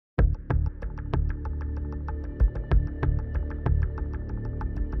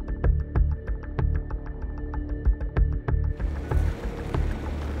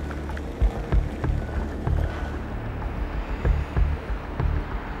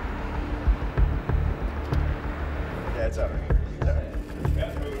it's all right.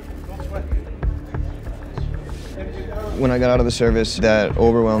 When I got out of the service, that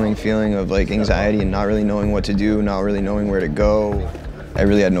overwhelming feeling of like anxiety and not really knowing what to do, not really knowing where to go, I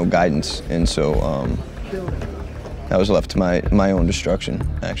really had no guidance, and so I was left to my own destruction,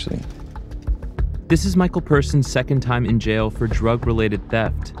 actually. This is Michael Person's second time in jail for drug-related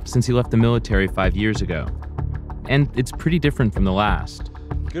theft since he left the military 5 years ago. And it's pretty different from the last.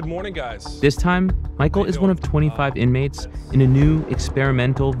 Good morning, guys. This time, Michael is one of 25 inmates in a new,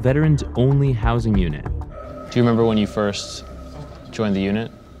 experimental, veterans-only housing unit. Do you remember when you first joined the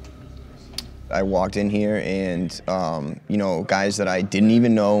unit? I walked in here and, you know, guys that I didn't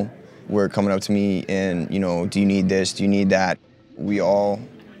even know were coming up to me and, you know, do you need this, do you need that? We all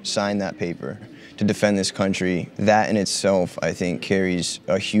signed that paper to defend this country. That in itself, I think, carries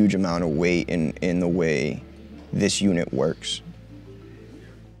a huge amount of weight in the way this unit works.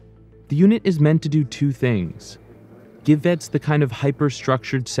 The unit is meant to do two things: give vets the kind of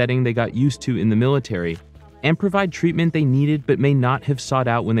hyper-structured setting they got used to in the military, and provide treatment they needed but may not have sought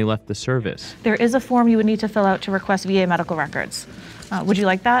out when they left the service. There is a form you would need to fill out to request VA medical records. Would you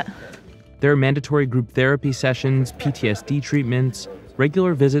like that? There are mandatory group therapy sessions, PTSD treatments,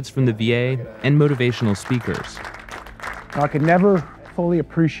 regular visits from the VA, and motivational speakers. I could never fully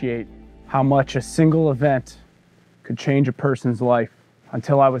appreciate how much a single event could change a person's life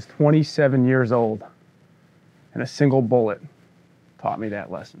until I was 27 years old, and a single bullet taught me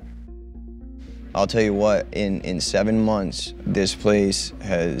that lesson. I'll tell you what, in 7 months, this place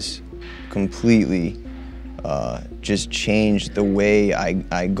has completely just changed the way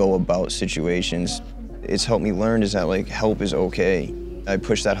I go about situations. It's helped me learn is that like help is okay. I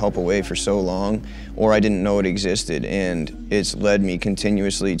pushed that help away for so long, or I didn't know it existed, and it's led me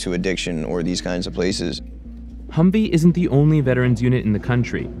continuously to addiction or these kinds of places. HUMV isn't the only veterans unit in the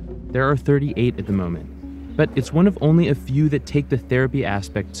country. There are 38 at the moment, but it's one of only a few that take the therapy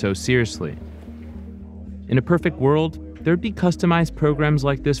aspect so seriously. In a perfect world, there'd be customized programs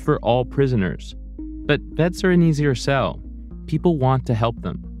like this for all prisoners. But vets are an easier sell. People want to help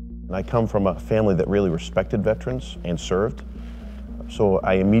them. I come from a family that really respected veterans and served. So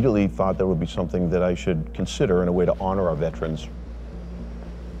I immediately thought there would be something that I should consider in a way to honor our veterans.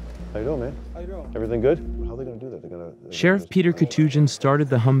 How you doing, man? How you doing? Everything good? How are they going to do that? They're Sheriff Peter Katujan started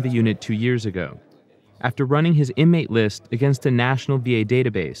the HUMV unit 2 years ago, after running his inmate list against a national VA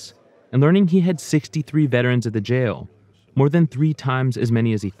database and learning he had 63 veterans at the jail, more than 3 times as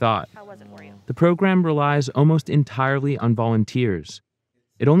many as he thought. How was it for you? The program relies almost entirely on volunteers.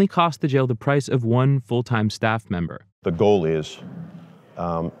 It only costs the jail the price of 1 full-time staff member. The goal is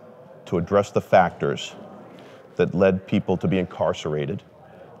to address the factors that led people to be incarcerated,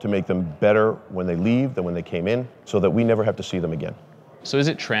 to make them better when they leave than when they came in, so that we never have to see them again. So is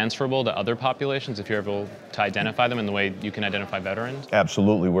it transferable to other populations if you're able to identify them in the way you can identify veterans?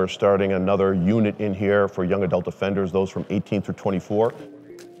 Absolutely. We're starting another unit in here for young adult offenders, those from 18 through 24.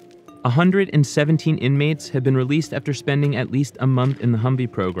 117 inmates have been released after spending at least a month in the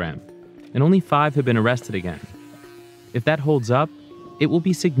HUMV program, and only 5 have been arrested again. If that holds up, it will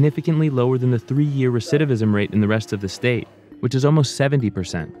be significantly lower than the 3-year recidivism rate in the rest of the state, which is almost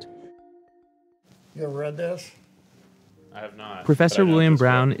 70%. You ever read this? I have not. Professor William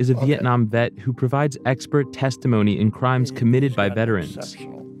Brown is a Vietnam vet who provides expert testimony in crimes committed by veterans.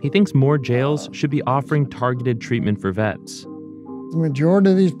 He thinks more jails should be offering targeted treatment for vets. The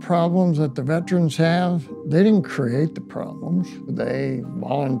majority of these problems that the veterans have, they didn't create the problems. They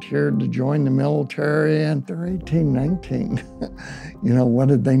volunteered to join the military and they're 18, 19. You know, what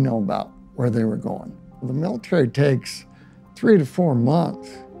did they know about where they were going? The military takes 3 to 4 months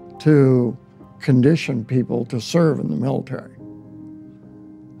to condition people to serve in the military.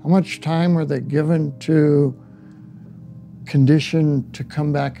 How much time are they given to condition to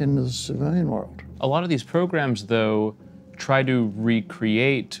come back into the civilian world? A lot of these programs, though, try to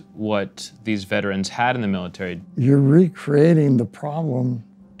recreate what these veterans had in the military. You're recreating the problem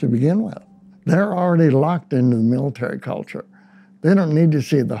to begin with. They're already locked into the military culture. They don't need to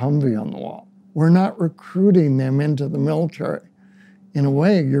see the Humvee on the wall. We're not recruiting them into the military. In a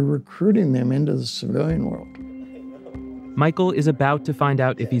way, you're recruiting them into the civilian world. Michael is about to find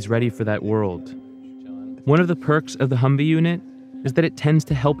out if he's ready for that world. One of the perks of the HUMV unit is that it tends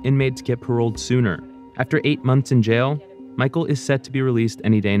to help inmates get paroled sooner. After 8 months in jail, Michael is set to be released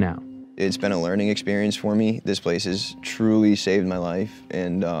any day now. It's been a learning experience for me. This place has truly saved my life,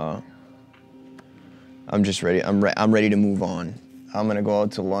 and I'm just ready. I'm ready to move on. I'm gonna go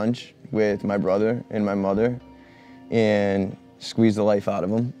out to lunch with my brother and my mother and squeeze the life out of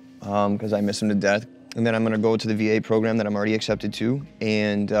them because I miss them to death. And then I'm gonna go to the VA program that I'm already accepted to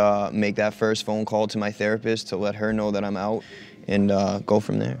and make that first phone call to my therapist to let her know that I'm out and go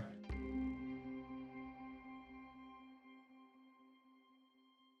from there.